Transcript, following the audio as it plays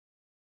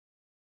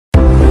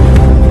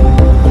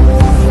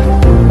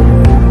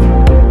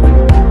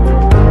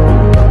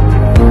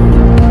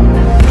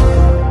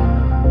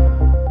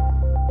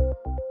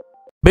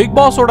Big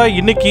பாஸோட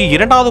இன்னைக்கு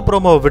இரண்டாவது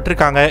promo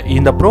விட்டுருக்காங்க.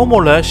 இந்த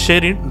ப்ரோமோல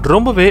ஷெரின்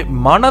ரொம்பவே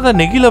மனதை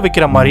நெகிழ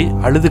வைக்கிற மாதிரி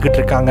அழுதுகிட்டு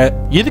இருக்காங்க.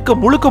 இதுக்கு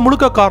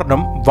முழுக்க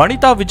காரணம்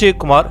வனிதா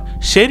விஜயகுமார்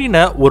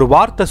ஷெரினை ஒரு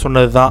வார்த்தை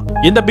சொன்னதுதான்.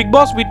 இந்த பிக்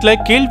பாஸ் வீட்ல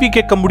கேள்வி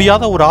கேட்க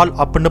முடியாத ஒரு ஆள்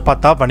அப்படின்னு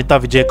பார்த்தா வனிதா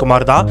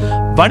விஜயகுமார் தான்.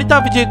 வனிதா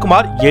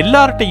விஜயகுமார்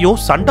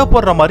எல்லார்ட்டையும் சண்டை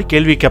போடுற மாதிரி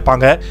கேள்வி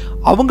கேட்பாங்க.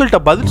 அவங்கள்ட்ட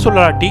பதில்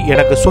சொல்லலாட்டி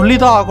எனக்கு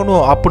சொல்லிதான்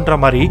ஆகணும் அப்படின்ற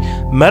மாதிரி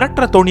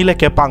மிரட்டுற தோணியில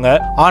கேட்பாங்க.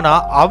 ஆனா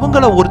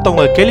அவங்கள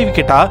ஒருத்தவங்க கேள்வி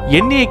கேட்டா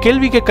என்னைய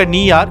கேள்வி கேட்க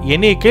நீ யார்,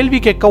 என்னைய கேள்வி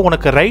கேட்க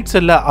உனக்கு ரைட்ஸ்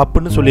இல்ல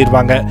அப்படின்னு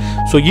சொல்லிடுவாங்க.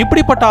 ஸோ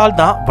இப்படிப்பட்ட ஆள்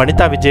தான்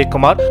வனிதா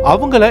விஜயகுமார்.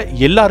 அவங்கள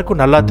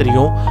எல்லாருக்கும் நல்லா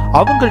தெரியும்.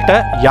 அவங்கள்ட்ட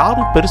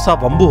யாரும் பெருசா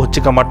வம்பு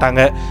வச்சுக்க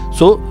மாட்டாங்க.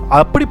 ஸோ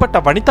அப்படிப்பட்ட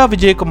வனிதா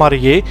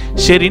விஜயகுமாரையே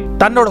ஷெரின்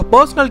தன்னோட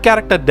பர்சனல்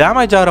கேரக்டர்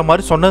டேமேஜ் ஆகிற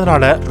மாதிரி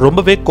சொன்னதுனால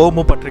ரொம்பவே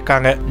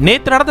கோபப்பட்டிருக்காங்க.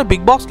 நேற்று நடந்த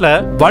பிக் பாஸ்ல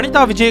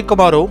வனிதா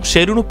விஜயகுமாரும்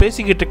ஷெரினும்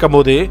பேசிக்கிட்டு இருக்கும்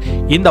போது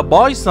இந்த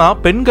பாய்ஸ் தான்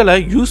பெண்களை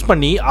யூஸ்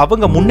பண்ணி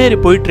அவங்க முன்னேறி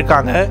போயிட்டு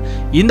இருக்காங்க.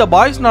 இந்த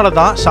பாய்ஸ்னால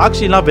தான்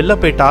சாக்ஷிலாம் வெளில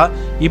போயிட்டா,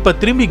 இப்ப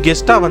திரும்பி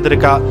கெஸ்டா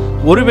வந்திருக்கா.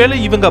 ஒருவேளை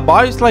இவங்க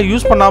பாய்ஸ்லாம்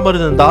யூஸ் பண்ணாம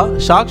இருந்தா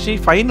சாக்ஷி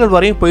ஃபைனல்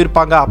வரையும்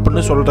போயிருப்பாங்க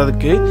அப்படின்னு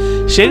சொல்றதுக்கு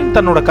ஷெரின்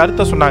தன்னோட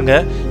கருத்தை சொன்னாங்க.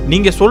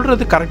 நீங்க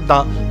சொல்றது கரெக்ட்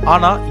தான்,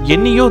 ஆனா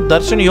என்னையோ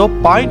தர்ஷனையோ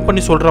பாயிண்ட்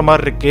பண்ணி சொல்ற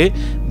மாதிரி இருக்கு.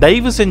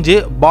 தயவு செஞ்சு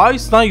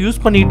பாய்ஸ் தான்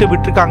யூஸ் பண்ணிட்டு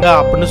விட்டுருக்காங்க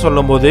அப்படின்னு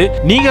சொல்லும் போது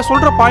நீங்க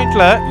சொல்ற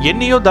பாயிண்ட்ல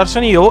என்னையோ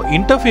தர்ஷனையோ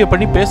இன்டர்ஃபியர்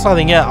பண்ணி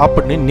பேசாதீங்க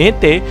அப்படின்னு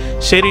நேத்தே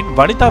ஷெரின்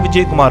வனிதா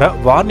விஜயகுமாரை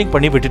வார்னிங்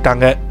பண்ணி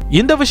விட்டுட்டாங்க.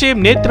 இந்த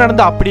விஷயம் நேற்று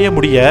நடந்து அப்படியே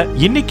முடிய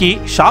இன்னைக்கு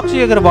சாக்ஷி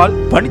அகர்வால்,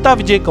 வனிதா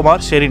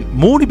விஜயகுமார், ஷெரின்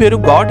 3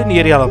 பேரும் கார்டன்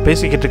ஏரியால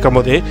பேசிக்கிட்டு இருக்கும்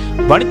போது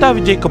வனிதா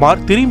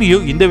விஜயகுமார்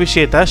திரும்பியும் இந்த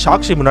விஷயத்த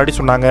சாக்ஷி முன்னாடி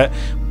சொன்னாங்க.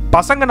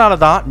 பசங்கனால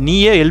தான்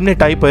நீயே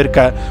எலிமினேட் ஆகி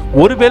போயிருக்க.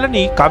 ஒருவேளை நீ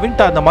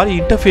கவின்ட்ட அந்த மாதிரி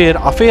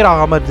அஃபேர்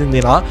ஆகாம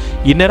இருந்தீங்கன்னா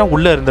இந்நேரம்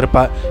உள்ள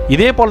இருந்திருப்ப.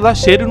 இதே போலதான்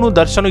ஷெரினும்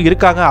தர்ஷனும்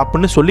இருக்காங்க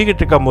அப்படின்னு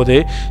சொல்லிக்கிட்டு இருக்கும் போது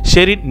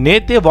ஷெரின்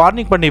நேத்தே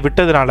வார்னிங் பண்ணி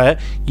விட்டதுனால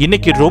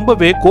இன்னைக்கு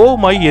ரொம்பவே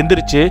கோவமாயி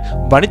எந்திரிச்சு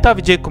வனிதா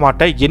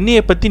விஜயகுமார்ட்ட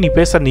என்னைய பத்தி நீ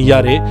பேச நீ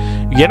யாரு,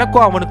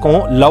 எனக்கும்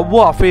அவனுக்கும்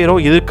லவ்வோ அஃபேரோ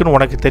இருக்குன்னு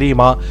உனக்கு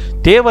தெரியுமா,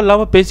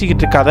 தேவையில்லாம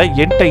பேசிக்கிட்டு இருக்காத,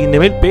 என்கிட்ட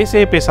இனிமேல்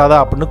பேசவே பேசாத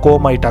அப்படின்னு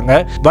கோவமாயிட்டாங்க.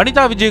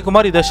 வனிதா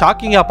விஜயகுமார் இதை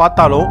ஷாக்கிங்கா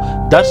பார்த்தாலும்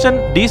தர்ஷன்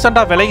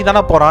டீசெண்டா விலை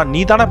தானே போறான், நீ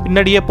தானே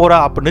பின்னாடியே போற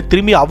அப்படின்னு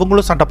திரும்பி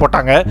அவங்களும் சண்டை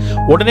போட்டாங்க.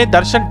 உடனே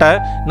தர்ஷன்ட்ட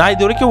நான்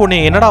இது வரைக்கும் உன்னை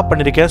என்னடா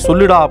பண்ணிருக்கேன்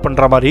சொல்லுடா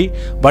அப்படின்ற மாதிரி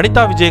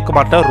வனிதா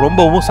விஜயகுமார்ட்ட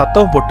ரொம்பவும்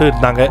சத்தம் போட்டு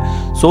இருந்தாங்க.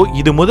 ஸோ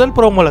இது முதல்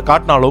ப்ரோமோல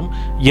காட்டினாலும்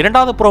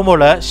இரண்டாவது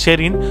ப்ரோமோல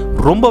ஷெரின்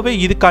ரொம்பவே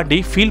இதுக்காண்டி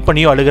ஃபீல்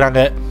பண்ணியும்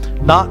அழுகிறாங்க.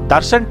 நான்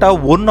தர்ஷன்ட்ட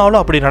ஒரு நாளும்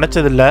அப்படி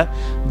நினைச்சதில்லை,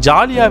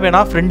 ஜாலியா வேணா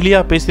ஃப்ரெண்ட்லியா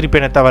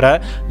பேசியிருப்பேனே தவிர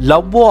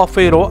லவ்வோ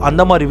அஃபேரோ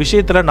அந்த மாதிரி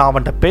விஷயத்துல நான்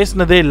அவன்கிட்ட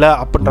பேசினதே இல்லை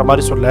அப்படின்ற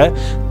மாதிரி சொல்ல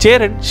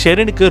சேரன்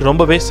ஷெரினுக்கு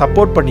ரொம்பவே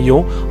சப்போர்ட்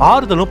பண்ணியும்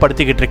ஆறுதலும்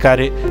படுத்திக்கிட்டு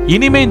இருக்காரு.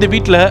 இனிமே இந்த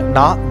வீட்டில்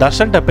நான்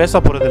தர்ஷன்ட்ட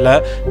பேச போறதில்ல,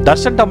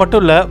 தர்ஷன்ட்ட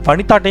மட்டும் இல்ல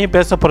வனிதாட்டையும்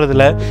பேச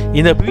போறதில்ல,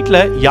 இந்த வீட்டில்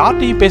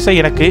யார்ட்டையும் பேச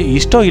எனக்கு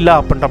இஷ்டம் இல்லை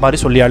அப்படின்ற மாதிரி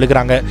சொல்லி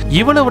அழுகிறாங்க.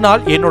 இவ்வளவு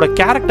நாள் என்னோட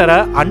கேரக்டரை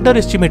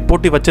அண்டர் எஸ்டிமேட்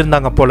போட்டு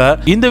வச்சிருந்தாங்க போல.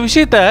 இந்த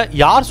விஷயத்த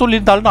யார்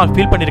சொல்லியிருந்தாலும் நான்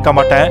ஃபீல் பண்ணிருக்க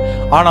மாட்டேன்.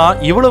 ஆனா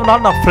இவ்வளவு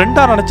நாள் நான்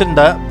ஃப்ரெண்டா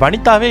நினைச்சிருந்த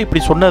வனிதாவே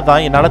இப்படி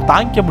சொன்னதுதான் என்னால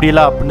தாங்கிக்க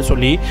முடியல அப்படின்னு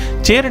சொல்லி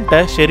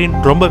சேரன்ட்ட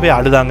ஷெரின் ரொம்பவே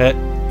அழுதாங்க.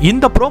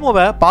 இந்த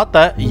ப்ரோமோவை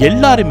பார்த்த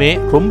எல்லாருமே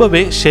ரொம்பவே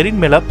ஷெரின்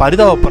மேல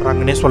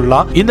பரிதாபப்படுறாங்கன்னே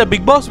சொல்லலாம். இந்த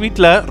பிக் பாஸ்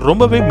வீட்ல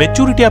ரொம்பவே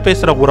மெச்சூரிட்டியா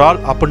பேசுற ஒரு ஆள்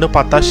அப்படின்னு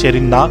பார்த்தா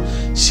ஷெரின் தான்.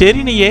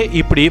 ஷெரினையே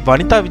இப்படி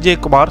வனிதா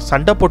விஜயகுமார்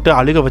சண்டை போட்டு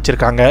அழுக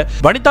வச்சிருக்காங்க.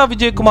 வனிதா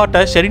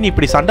விஜயகுமார்ட்ட ஷெரின்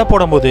இப்படி சண்டை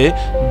போடும் போது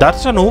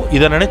தர்ஷனும்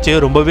இதை நினைச்சு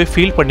ரொம்பவே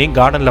ஃபீல் பண்ணி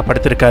கார்டன்ல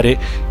படுத்திருக்காரு.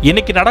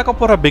 இன்னைக்கு நடக்க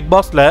போற பிக்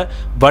பாஸ்ல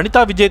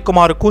வனிதா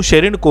விஜயகுமாருக்கும்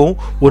ஷெரினுக்கும்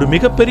ஒரு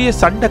மிகப்பெரிய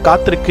சண்டை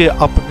காத்திருக்கு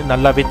அப்படின்னு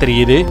நல்லாவே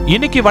தெரியுது.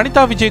 இன்னைக்கு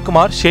வனிதா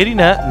விஜயகுமார்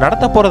ஷெரினை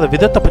நடத்த போறத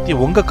விதத்தை பத்தி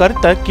உங்க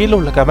கருத்தை கீழே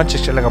உள்ள கமெண்ட்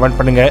செக்ஷன்ல கமெண்ட்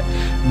பண்ணுங்க.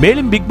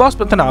 மேலும் பிக் பாஸ்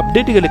பத்தின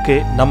அப்டேட்டுகளுக்கு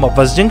நம்ம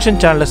ஃபர்ஸ்ட் ஜங்ஷன்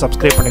சேனலை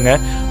சப்ஸ்கிரைப் பண்ணுங்க.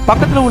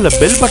 பக்கத்துல உள்ள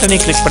பெல் பட்டனை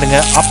கிளிக் பண்ணுங்க.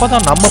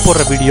 அப்பதான் நம்ம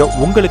போடுற வீடியோ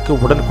உங்களுக்கு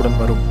உடனுக்குடன்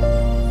வரும்.